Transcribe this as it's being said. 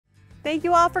Thank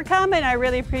you all for coming. I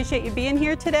really appreciate you being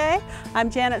here today. I'm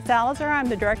Janet Salazar. I'm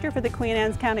the director for the Queen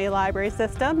Anne's County Library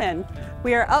System, and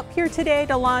we are up here today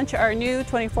to launch our new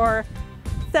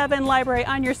 24/7 library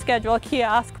on your schedule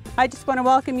kiosk. I just want to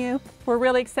welcome you. We're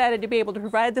really excited to be able to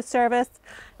provide the service,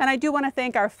 and I do want to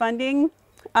thank our funding.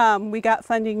 We got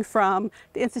funding from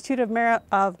the Institute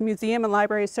of Museum and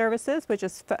Library Services, which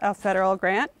is a federal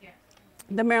grant,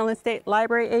 the Maryland State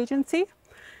Library Agency,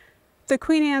 the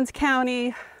Queen Anne's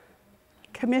County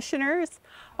Commissioners,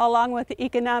 along with the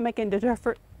Economic and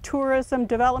Tourism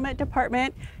Development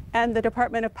Department and the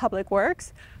Department of Public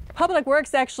Works. Public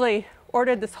Works actually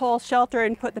ordered this whole shelter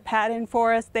and put the pad in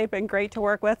for us. They've been great to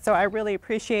work with, so I really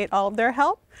appreciate all of their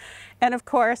help. And of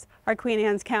course, our Queen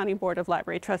Anne's County Board of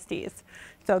Library Trustees.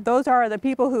 So those are the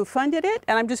people who funded it,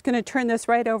 and I'm just going to turn this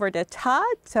right over to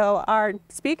Todd. So our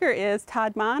speaker is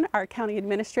Todd Mon, our County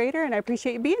Administrator, and I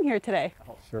appreciate you being here today.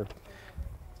 Oh, sure.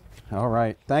 All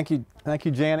right. Thank you,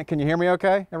 Janet. Can you hear me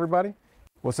okay, everybody?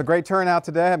 Well, it's a great turnout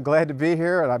today. I'm glad to be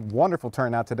here, and a wonderful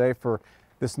turnout today for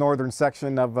this northern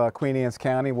section of Queen Anne's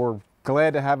County. We're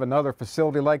glad to have another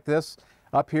facility like this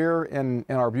up here in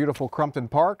our beautiful Crumpton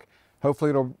Park.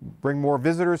 Hopefully it'll bring more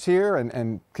visitors here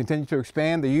and continue to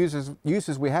expand the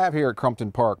uses we have here at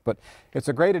Crumpton Park. But it's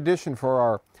a great addition for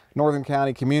our Northern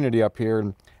County community up here.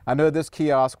 And I know this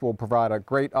kiosk will provide a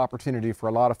great opportunity for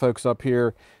a lot of folks up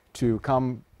here to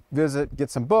come visit, get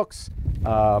some books,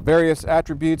 various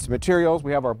attributes, materials.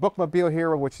 We have our bookmobile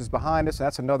here, which is behind us.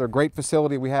 That's another great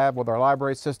facility we have with our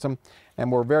library system.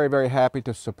 And we're very, very happy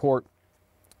to support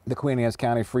the Queen Anne's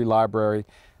County Free Library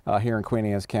here in Queen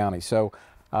Anne's County. So,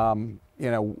 you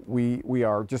know, we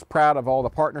are just proud of all the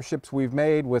partnerships we've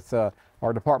made with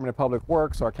our Department of Public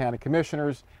Works, our county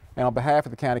commissioners, and on behalf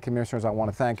of the county commissioners, I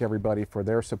want to thank everybody for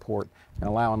their support and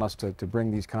allowing us to bring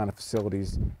these kind of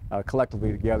facilities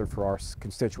collectively together for our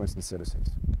constituents and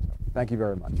citizens. So, thank you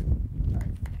very much.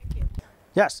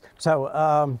 Yes,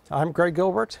 so I'm Greg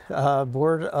Gilbert,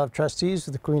 Board of Trustees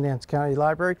of the Queen Anne's County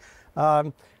Library.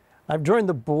 I've joined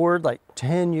the board like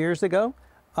 10 years ago.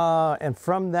 And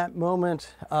from that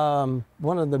moment,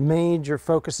 one of the major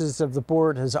focuses of the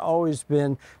board has always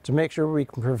been to make sure we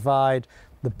can provide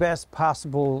the best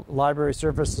possible library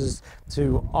services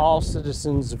to all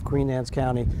citizens of Queen Anne's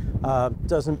County.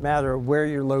 Doesn't matter where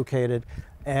you're located.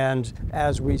 And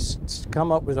as we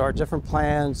come up with our different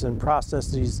plans and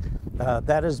processes,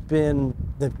 that has been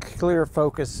the clear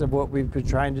focus of what we've been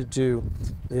trying to do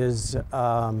is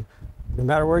no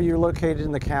matter where you're located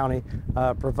in the county,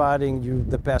 providing you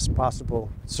the best possible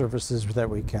services that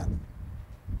we can.